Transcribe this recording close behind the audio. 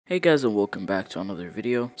Hey guys, and welcome back to another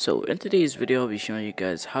video. So in today's video I'll be showing you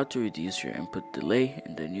guys how to reduce your input delay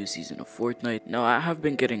in the new season of Fortnite. Now I have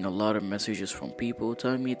been getting a lot of messages from people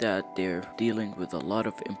telling me that they're dealing with a lot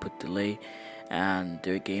of input delay and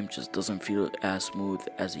their game just doesn't feel as smooth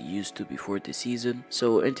as it used to before the season.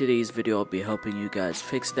 So in today's video I'll be helping you guys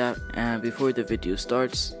fix that. And before the video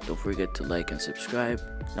starts, don't forget to like and subscribe.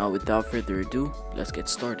 Now without further ado, let's get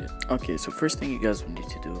started. Okay, so first thing you guys will need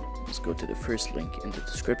to do is go to the first link in the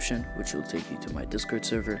description, which will take you to my Discord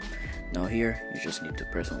server. Now here you just need to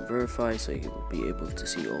press on verify so you will be able to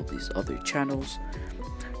see all these other channels.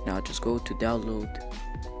 Now just go to download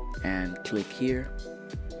and click here.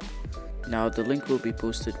 Now the link will be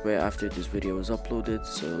posted right after this video is uploaded,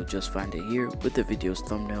 so just find it here with the video's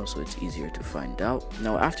thumbnail so it's easier to find out.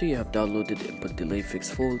 Now after you have downloaded the input delay fix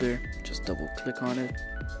folder, just double click on it.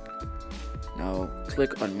 Now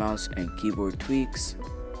click on mouse and keyboard tweaks.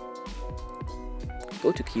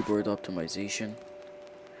 Go to keyboard optimization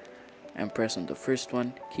and press on the first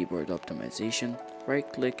one, keyboard optimization. Right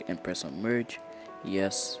click and press on merge,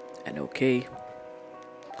 yes and OK.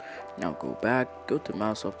 Now go back, go to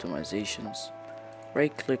mouse optimizations,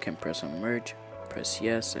 right click and press on merge, press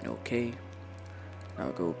yes and OK.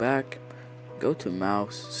 Now go back, go to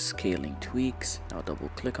mouse scaling tweaks, now double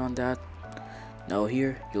click on that. Now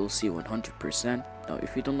here you'll see 100%. Now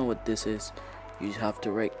if you don't know what this is, you have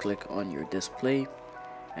to right click on your display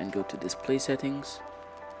and go to display settings.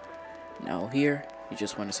 Now here you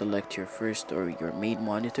just want to select your first or your main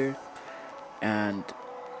monitor, and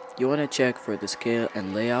you want to check for the scale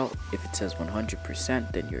and layout. If it says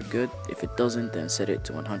 100%, then you're good. If it doesn't, then set it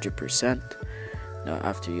to 100%. Now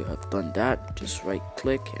after you have done that, just right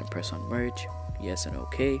click and press on merge, yes and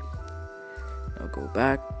OK. Now go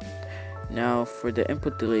back. Now for the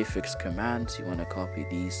input delay fix commands, you want to copy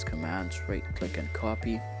these commands, right click and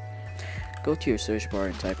copy. Go to your search bar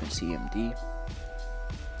and type in CMD.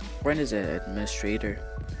 Run as an administrator.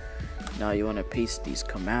 Now you want to paste these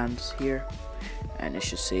commands here, and it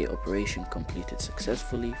should say operation completed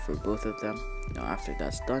successfully for both of them. Now after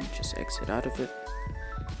that's done, just exit out of it.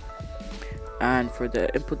 And for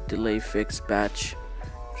the input delay fix batch,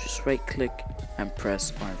 just right click and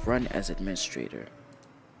press on run as administrator.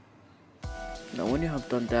 Now when you have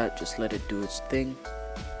done that, just let it do its thing.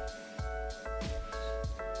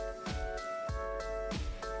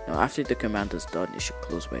 Now after the command is done, it should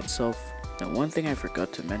close by itself. Now one thing I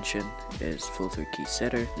forgot to mention is FilterKeys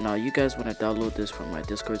setter. Now you guys want to download this from my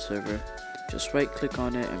Discord server. Just right click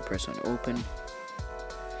on it and press on open.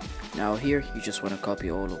 Now here you just want to copy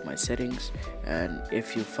all of my settings, and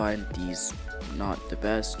if you find these not the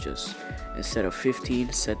best, just instead of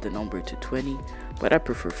 15 set the number to 20, but I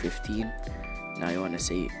prefer 15. Now you want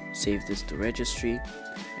to save this to registry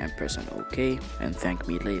and press on OK and thank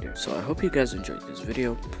me later. So I hope you guys enjoyed this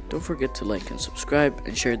video. Don't forget to like and subscribe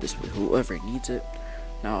and share this with whoever needs it.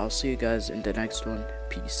 Now I'll see you guys in the next one.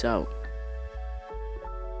 Peace out.